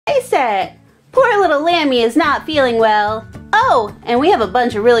it. Poor little Lammy is not feeling well. Oh, and we have a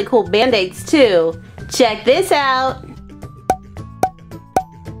bunch of really cool band-aids too. Check this out.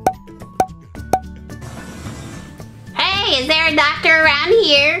 Hey, is there a doctor around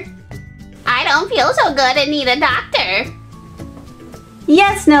here? I don't feel so good and need a doctor.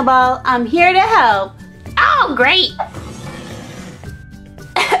 Yes, Snowball, I'm here to help. Oh, great.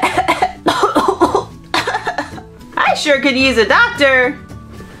 I sure could use a doctor.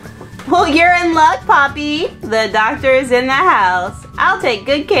 Well, you're in luck, Poppy. The doctor is in the house. I'll take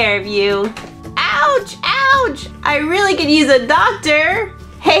good care of you. Ouch, ouch. I really could use a doctor.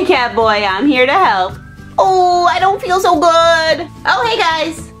 Hey, Catboy, I'm here to help. Oh, I don't feel so good. Oh, hey,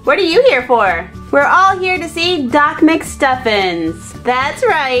 guys. What are you here for? We're all here to see Doc McStuffins. That's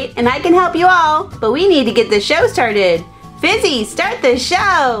right, and I can help you all, but we need to get the show started. Fizzy, start the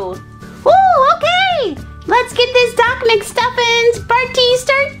show. Woo, okay. Let's get this Doc McStuffins party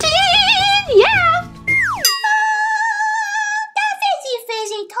started. Yeah. The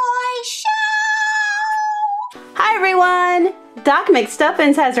Fizzy Toy Show. Hi, everyone. Doc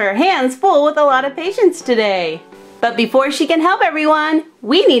McStuffins has her hands full with a lot of patients today. But before she can help everyone,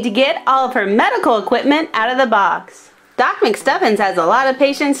 we need to get all of her medical equipment out of the box. Doc McStuffins has a lot of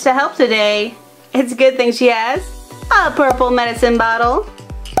patients to help today. It's a good thing she has a purple medicine bottle,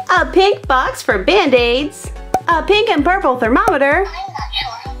 a pink box for band-aids, a pink and purple thermometer, I'm not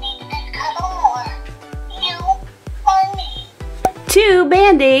sure who needs this cuddle more, you or me. 2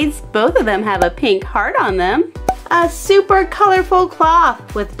 band-aids, both of them have a pink heart on them, a super colorful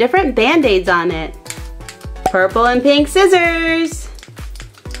cloth with different band-aids on it, purple and pink scissors,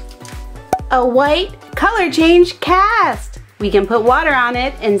 a white color change cast. We can put water on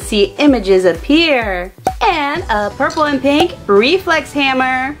it and see images appear. And a purple and pink reflex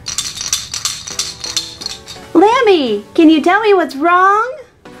hammer. Lammy, can you tell me what's wrong?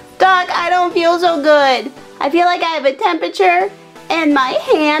 Doc, I don't feel so good. I feel like I have a temperature and my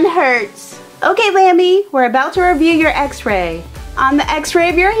hand hurts. Okay, Lammy, we're about to review your x-ray. On the x-ray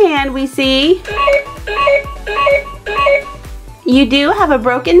of your hand, we see you do have a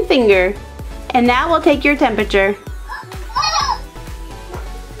broken finger. And now we'll take your temperature.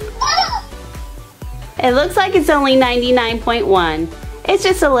 It looks like it's only 99.1. It's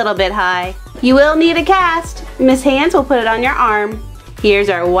just a little bit high. You will need a cast. Miss Hands will put it on your arm. Here's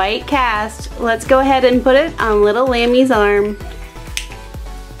our white cast. Let's go ahead and put it on little Lammy's arm.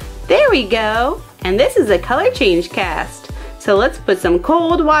 There we go. And this is a color change cast. So let's put some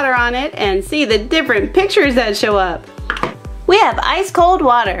cold water on it and see the different pictures that show up. We have ice cold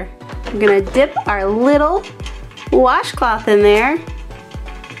water. We're gonna dip our little washcloth in there.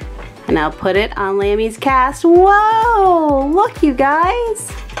 And I'll put it on Lammy's cast. Whoa, look you guys.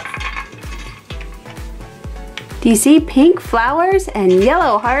 Do you see pink flowers and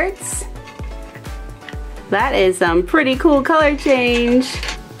yellow hearts? That is some pretty cool color change.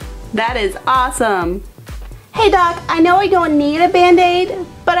 That is awesome. Hey Doc, I know I don't need a Band-Aid,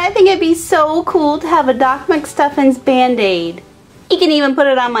 but I think it'd be so cool to have a Doc McStuffins Band-Aid. You can even put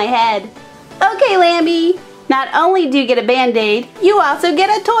it on my head. Okay, Lammy. Not only do you get a Band-Aid, you also get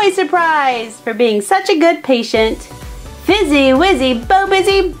a toy surprise for being such a good patient. Fizzy, Wizzy, Bo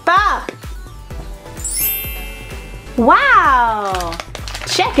Bizzy, Bop! Wow!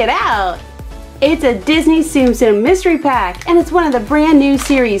 Check it out! It's a Disney Tsum Tsum mystery pack, and it's one of the brand new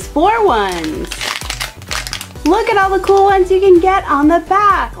Series 4 ones. Look at all the cool ones you can get on the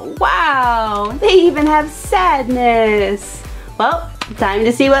back. Wow! They even have Sadness. Well, time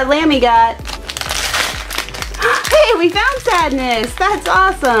to see what Lammy got. Hey, we found Sadness! That's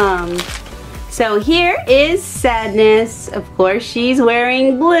awesome! So here is Sadness. Of course, she's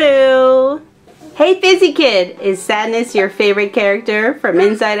wearing blue. Hey, Fizzy Kid, is Sadness your favorite character from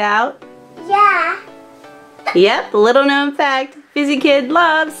Inside Out? Yeah. Yep, little known fact, Fizzy Kid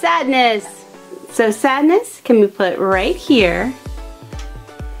loves Sadness. So Sadness can be put right here.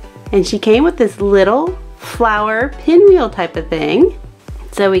 And she came with this little flower pinwheel type of thing.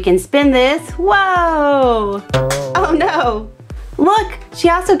 So we can spin this. Whoa! Oh no! Look, she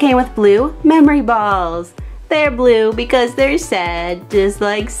also came with blue memory balls. They're blue because they're sad, just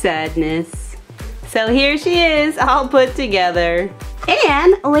like Sadness. So here she is, all put together.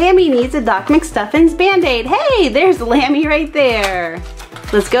 And Lammy needs a Doc McStuffins Band-Aid. Hey, there's Lammy right there.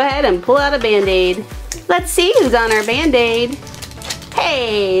 Let's go ahead and pull out a Band-Aid. Let's see who's on our Band-Aid.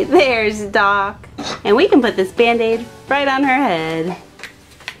 Hey, there's Doc. And we can put this Band-Aid right on her head.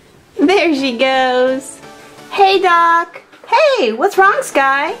 There she goes. Hey, Doc. Hey, what's wrong,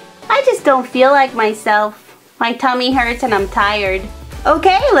 Skye? I just don't feel like myself. My tummy hurts and I'm tired.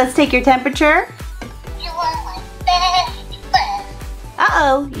 Okay, let's take your temperature. You are my best friend.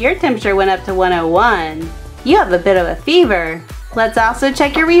 Uh-oh, your temperature went up to 101. You have a bit of a fever. Let's also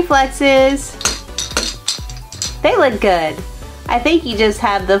check your reflexes. They look good. I think you just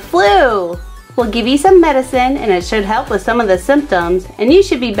have the flu. We'll give you some medicine and it should help with some of the symptoms and you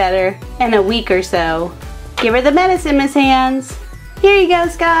should be better in a week or so. Give her the medicine, Miss Hands. Here you go,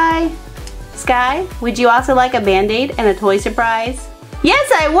 Skye. Skye, would you also like a Band-Aid and a toy surprise?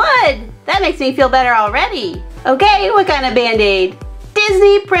 Yes, I would! That makes me feel better already. Okay, what kind of Band-Aid?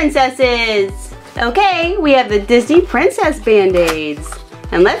 Disney Princesses! Okay, we have the Disney Princess Band-Aids.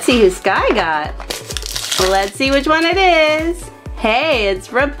 And let's see who Skye got. Let's see which one it is. Hey,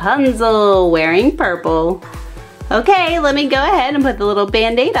 it's Rapunzel wearing purple. Okay, let me go ahead and put the little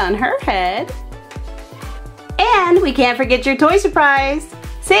Band-Aid on her head. And we can't forget your toy surprise.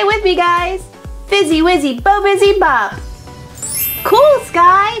 Say it with me, guys. Fizzy Wizzy Bo Bizzy Bop. Cool,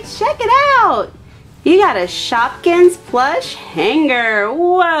 Skye, check it out. You got a Shopkins plush hanger.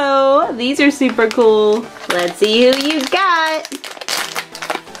 Whoa, these are super cool. Let's see who you got.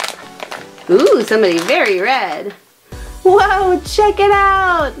 Ooh, somebody very red. Whoa, check it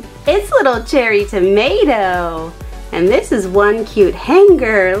out. It's little Cherry Tomato. And this is one cute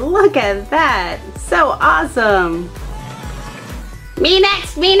hanger. Look at that. So awesome. Me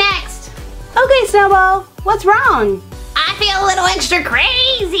next, me next. Okay, Snowball, what's wrong? I feel a little extra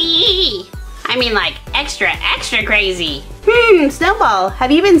crazy. I mean like extra crazy. Snowball,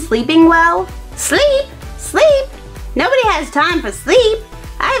 have you been sleeping well? Sleep? Sleep? Nobody has time for sleep.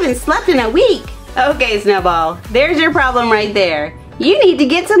 I haven't slept in a week. Okay, Snowball, there's your problem right there. You need to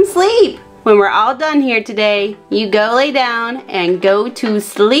get some sleep. When we're all done here today, you go lay down and go to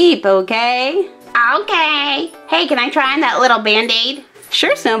sleep, okay? Okay. Hey, can I try on that little Band-Aid?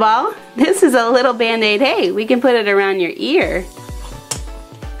 Sure, Snowball. This is a little Band-Aid. Hey, we can put it around your ear.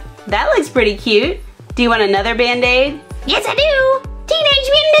 That looks pretty cute. Do you want another Band-Aid? Yes, I do. Teenage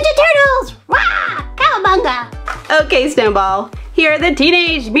Mutant Ninja Turtles. Wah! Cowabunga. Okay, Snowball. Here are the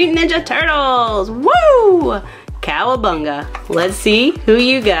Teenage Mutant Ninja Turtles. Woo! Cowabunga. Let's see who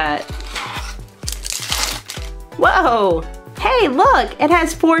you got. Whoa! Hey, look, it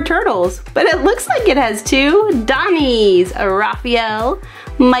has 4 turtles, but it looks like it has 2 Donnies, a Raphael,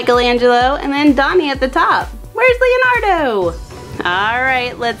 Michelangelo, and then Donnie at the top. Where's Leonardo? All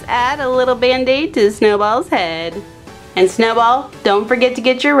right, let's add a little Band-Aid to Snowball's head. And Snowball, don't forget to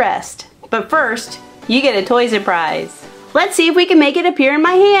get your rest. But first, you get a toy surprise. Let's see if we can make it appear in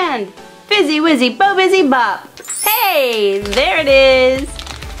my hand. Fizzy Wizzy Bo Bizzy Bop. Hey, there it is.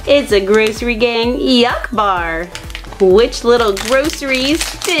 It's a Grocery Gang Yuck Bar. Which little groceries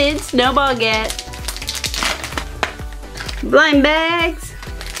did Snowball get? Blind bags.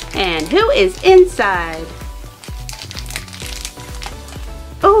 And who is inside?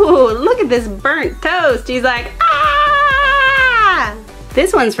 Oh, look at this burnt toast. He's like, ah!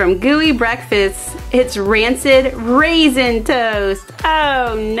 This one's from Gooey Breakfast. It's rancid raisin toast.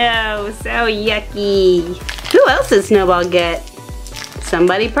 Oh no, so yucky. Who else did Snowball get?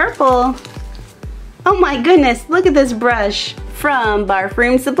 Somebody purple. Oh my goodness, look at this brush. From Barf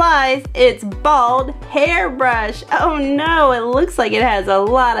Room Supplies, it's Bald Hair Brush. Oh no, it looks like it has a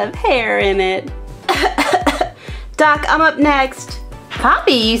lot of hair in it. Doc, I'm up next.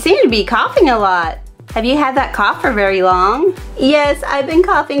 Poppy, you seem to be coughing a lot. Have you had that cough for very long? Yes, I've been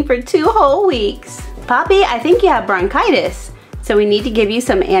coughing for 2 whole weeks. Poppy, I think you have bronchitis. So we need to give you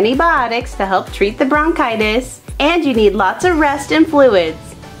some antibiotics to help treat the bronchitis. And you need lots of rest and fluids.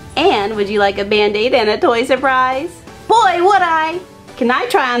 And would you like a Band-Aid and a toy surprise? Boy, would I! Can I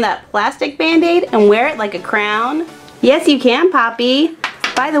try on that plastic Band-Aid and wear it like a crown? Yes, you can, Poppy.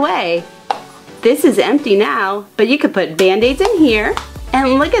 By the way, this is empty now, but you could put Band-Aids in here.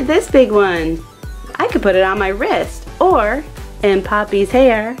 And look at this big one. I could put it on my wrist or in Poppy's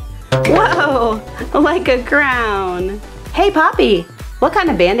hair. Whoa, like a crown. Hey, Poppy, what kind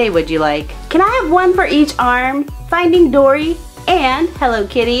of Band-Aid would you like? Can I have one for each arm? Finding Dory and Hello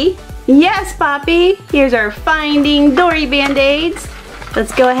Kitty. Yes, Poppy, here's our Finding Dory Band-Aids.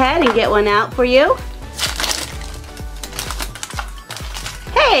 Let's go ahead and get one out for you.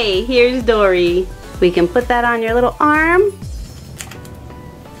 Hey, here's Dory. We can put that on your little arm.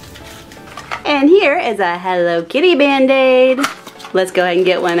 And here is a Hello Kitty Band-Aid. Let's go ahead and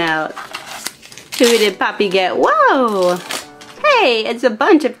get one out. Who did Poppy get? Whoa! Hey, it's a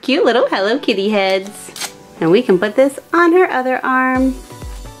bunch of cute little Hello Kitty heads. And we can put this on her other arm.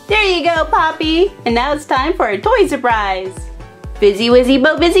 There you go, Poppy. And now it's time for a toy surprise. Fizzy Wizzy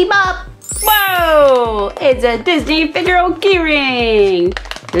Bo Bizzy Bop. Whoa! It's a Disney figural keyring.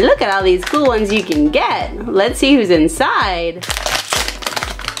 Look at all these cool ones you can get. Let's see who's inside.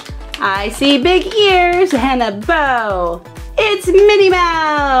 I see big ears and a bow. It's Minnie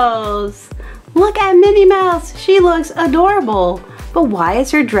Mouse! Look at Minnie Mouse. She looks adorable. But why is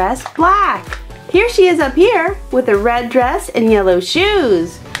her dress black? Here she is up here with a red dress and yellow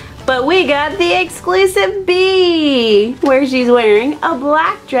shoes. But we got the exclusive B, where she's wearing a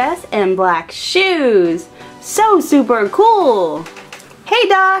black dress and black shoes. So super cool. Hey,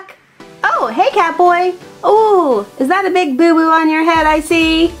 Doc. Oh, hey, Catboy. Ooh, is that a big boo-boo on your head I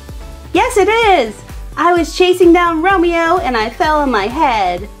see? Yes, it is. I was chasing down Romeo and I fell on my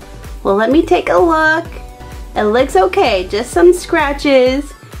head. Well, let me take a look. It looks okay, just some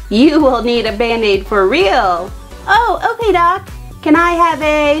scratches. You will need a Band-Aid for real. Oh, okay, Doc. Can I have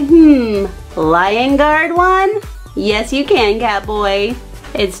a, Lion Guard one? Yes, you can, Catboy.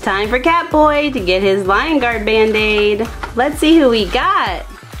 It's time for Catboy to get his Lion Guard Band-Aid. Let's see who we got.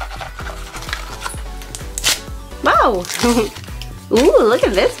 Whoa! Ooh, look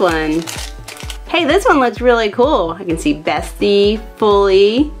at this one. Hey, this one looks really cool. I can see Bestie,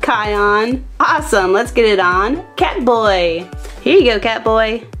 Fully, Kion. Awesome, let's get it on. Catboy. Here you go,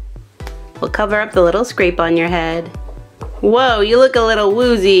 Catboy. We'll cover up the little scrape on your head. Whoa, you look a little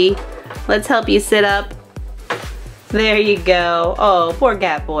woozy. Let's help you sit up. There you go. Oh, poor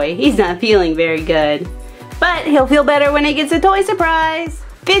Catboy. He's not feeling very good. But he'll feel better when he gets a toy surprise.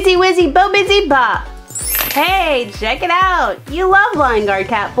 Fizzy Wizzy Bo Bizzy Bop. Hey, check it out! You love Lion Guard,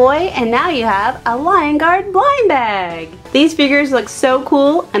 Catboy, and now you have a Lion Guard blind bag. These figures look so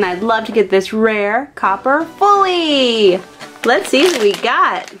cool, and I'd love to get this rare copper Fully. Let's see what we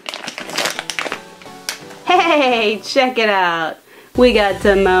got. Hey, check it out. We got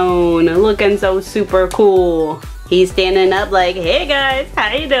Timon, looking so super cool. He's standing up like, hey guys,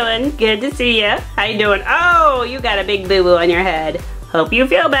 how you doing? Good to see ya. How you doing? Oh, you got a big boo-boo on your head. Hope you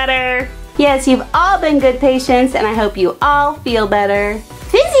feel better. Yes, you've all been good patients, and I hope you all feel better.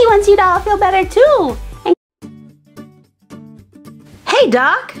 Fizzy wants you to all feel better too. Hey,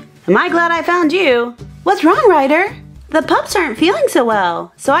 Doc. Am I glad I found you? What's wrong, Ryder? The pups aren't feeling so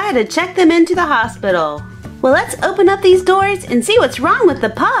well, so I had to check them into the hospital. Well, let's open up these doors and see what's wrong with the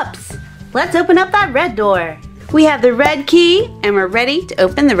pups. Let's open up that red door. We have the red key, and we're ready to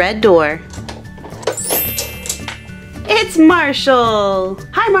open the red door. It's Marshall!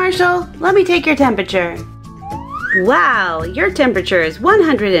 Hi, Marshall. Let me take your temperature. Wow, your temperature is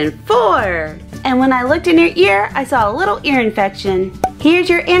 104. And when I looked in your ear, I saw a little ear infection. Here's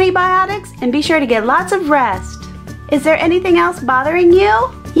your antibiotics, and be sure to get lots of rest. Is there anything else bothering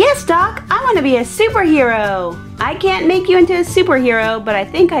you? Yes, Doc. I want to be a superhero. I can't make you into a superhero, but I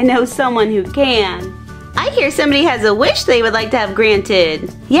think I know someone who can. I hear somebody has a wish they would like to have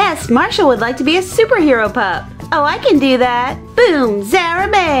granted. Yes, Marshall would like to be a superhero pup. Oh, I can do that. Boom,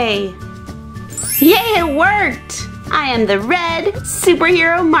 Zarabay. Yay, it worked. I am the red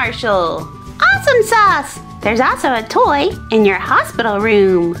superhero Marshall. Awesome sauce. There's also a toy in your hospital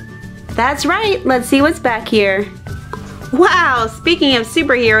room. That's right. Let's see what's back here. Wow, speaking of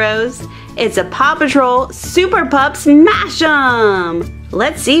superheroes, it's a PAW Patrol Super Pup Smash 'em.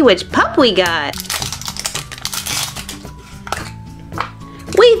 Let's see which pup we got.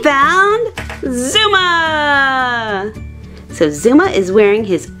 We found Zuma! So Zuma is wearing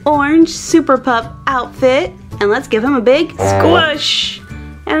his orange Super Pup outfit, and let's give him a big squish,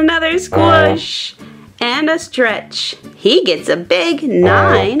 and another squish, and a stretch. He gets a big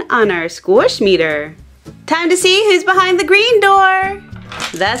 9 on our squish meter. Time to see who's behind the green door.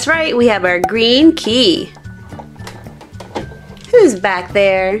 That's right, we have our green key. Who's back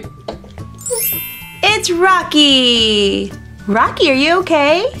there? It's Rocky! Rocky, are you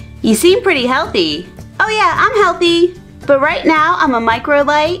okay? You seem pretty healthy. Oh yeah, I'm healthy. But right now I'm a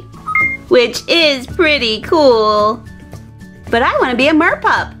microlight, which is pretty cool. But I want to be a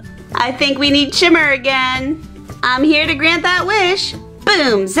merpup. I think we need Shimmer again. I'm here to grant that wish.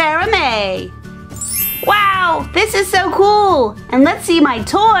 Boom, Zara May. Wow, this is so cool. And let's see my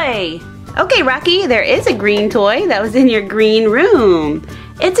toy. Okay, Rocky, there is a green toy that was in your green room.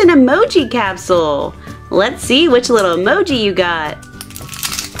 It's an emoji capsule. Let's see which little emoji you got.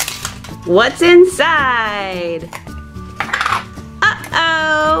 What's inside?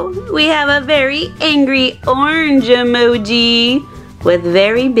 Uh-oh, we have a very angry orange emoji with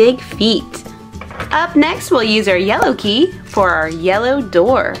very big feet. Up next, we'll use our yellow key for our yellow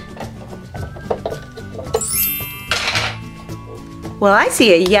door. Well, I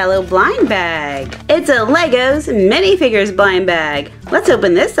see a yellow blind bag. It's a Legos minifigures blind bag. Let's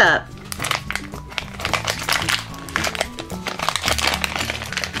open this up.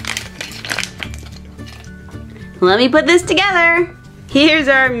 Let me put this together. Here's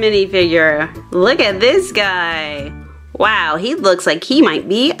our minifigure. Look at this guy. Wow, he looks like he might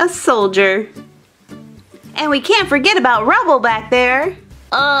be a soldier. And we can't forget about Rubble back there.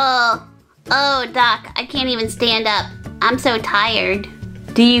 Oh, Doc, I can't even stand up. I'm so tired.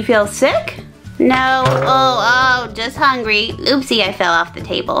 Do you feel sick? No, just hungry. Oopsie, I fell off the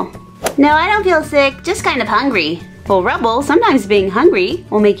table. No, I don't feel sick, just kind of hungry. Well, Rubble, sometimes being hungry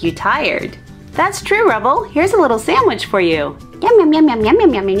will make you tired. That's true, Rubble. Here's a little sandwich for you. Yum, yum, yum, yum, yum,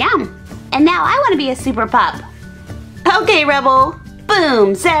 yum, yum, yum. And now I want to be a super pup. Okay, Rubble.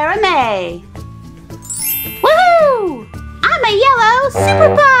 Boom, Sarah May. Woohoo! I'm a yellow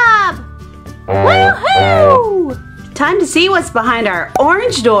super pup! Woohoo! Time to see what's behind our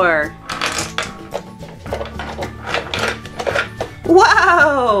orange door.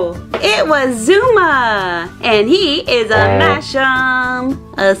 Whoa! It was Zuma! And he is a Mash'em.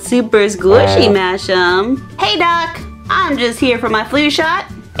 A super squishy Mash'em. Hey, Doc. I'm just here for my flu shot,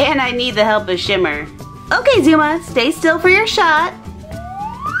 and I need the help of Shimmer. Okay, Zuma, stay still for your shot.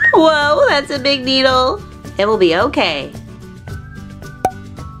 Whoa, that's a big needle. It will be okay.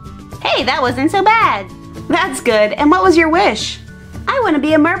 Hey, that wasn't so bad. That's good. And what was your wish? I want to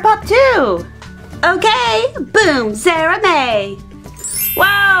be a merpup too. Okay, boom, Sarah May.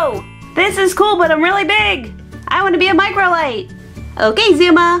 Whoa, this is cool, but I'm really big. I want to be a microlight. Okay,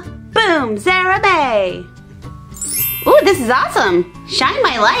 Zuma, boom, Sarah May. Ooh, this is awesome. Shine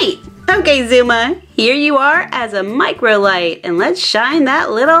my light. Okay, Zuma, here you are as a microlight, and let's shine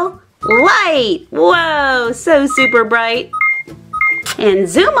that little light. Whoa, so super bright. And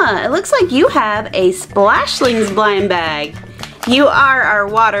Zuma, it looks like you have a Splashlings blind bag. You are our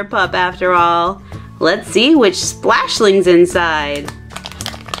water pup after all. Let's see which Splashling's inside.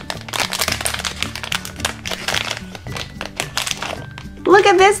 Look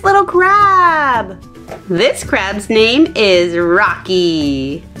at this little crab. This crab's name is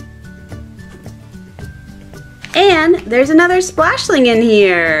Rocky. And there's another Splashling in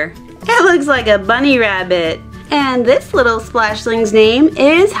here. It looks like a bunny rabbit. And this little Splashling name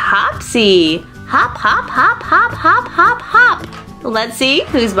is Hopsy. Hop, hop, hop, hop, hop, hop, hop. Let's see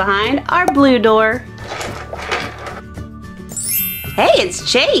who's behind our blue door. Hey, it's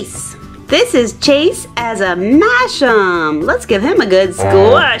Chase. This is Chase as a Mash'em. Let's give him a good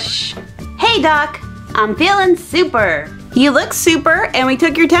squish. Hey, Doc. I'm feeling super. You look super, and we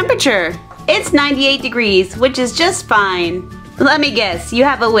took your temperature. It's 98 degrees, which is just fine. Let me guess, you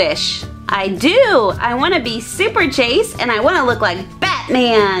have a wish. I do. I want to be Super Chase, and I want to look like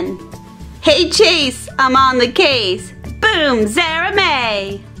Batman. Hey, Chase, I'm on the case. Boom, Sarah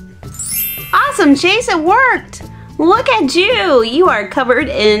May. Awesome, Chase, it worked. Look at you. You are covered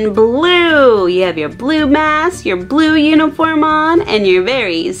in blue. You have your blue mask, your blue uniform on, and you're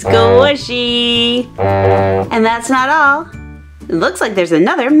very squishy. And that's not all. It looks like there's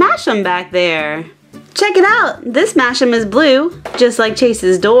another Mash'em back there. Check it out. This Mash'em is blue, just like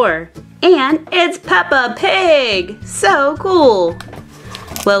Chase's door. And it's Peppa Pig. So cool.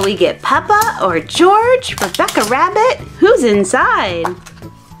 Will we get Peppa or George, Rebecca Rabbit? Who's inside?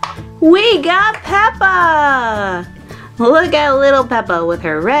 We got Peppa! Look at little Peppa with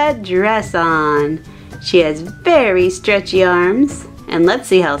her red dress on. She has very stretchy arms. And let's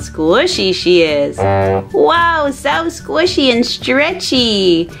see how squishy she is. Wow, so squishy and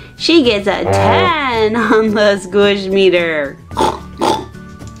stretchy. She gets a 10 on the squish meter.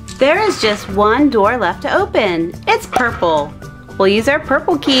 There is just one door left to open. It's purple. We'll use our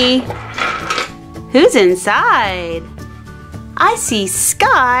purple key. Who's inside? I see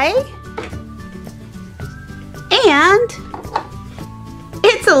Skye. And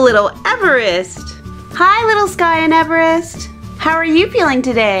it's a little Everest. Hi, little Skye and Everest. How are you feeling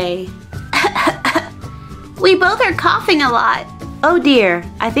today? We both are coughing a lot. Oh dear,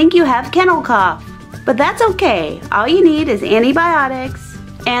 I think you have kennel cough. But that's okay. All you need is antibiotics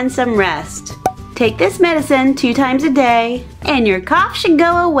and some rest. Take this medicine 2 times a day and your cough should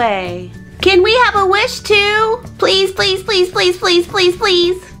go away. Can we have a wish too? Please, please, please, please, please, please,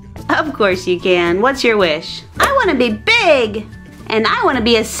 please. Of course you can. What's your wish? I want to be big. And I want to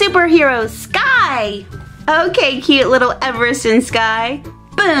be a superhero, Skye. Okay, cute little Everest and Skye.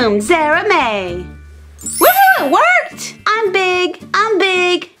 Boom, Sarah May. Woohoo, it worked. I'm big. I'm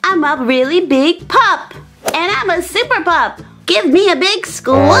big. I'm a really big pup. And I'm a super pup. Give me a big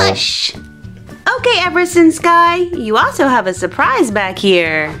squish. Okay, Everest and Skye, you also have a surprise back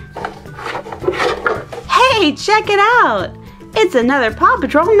here. Hey, check it out. It's another PAW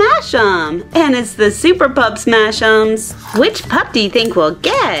Patrol Mash'em. And it's the Super Pups Mash'ems. Which pup do you think we'll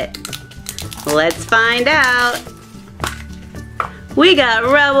get? Let's find out. We got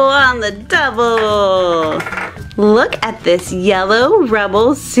Rubble on the double. Look at this yellow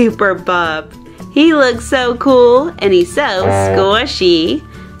Rubble Super Pup. He looks so cool and he's so squishy.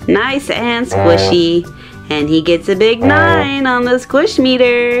 Nice and squishy. And he gets a big 9 on the squish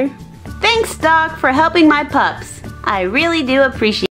meter. Thanks, Doc, for helping my pups. I really do appreciate it.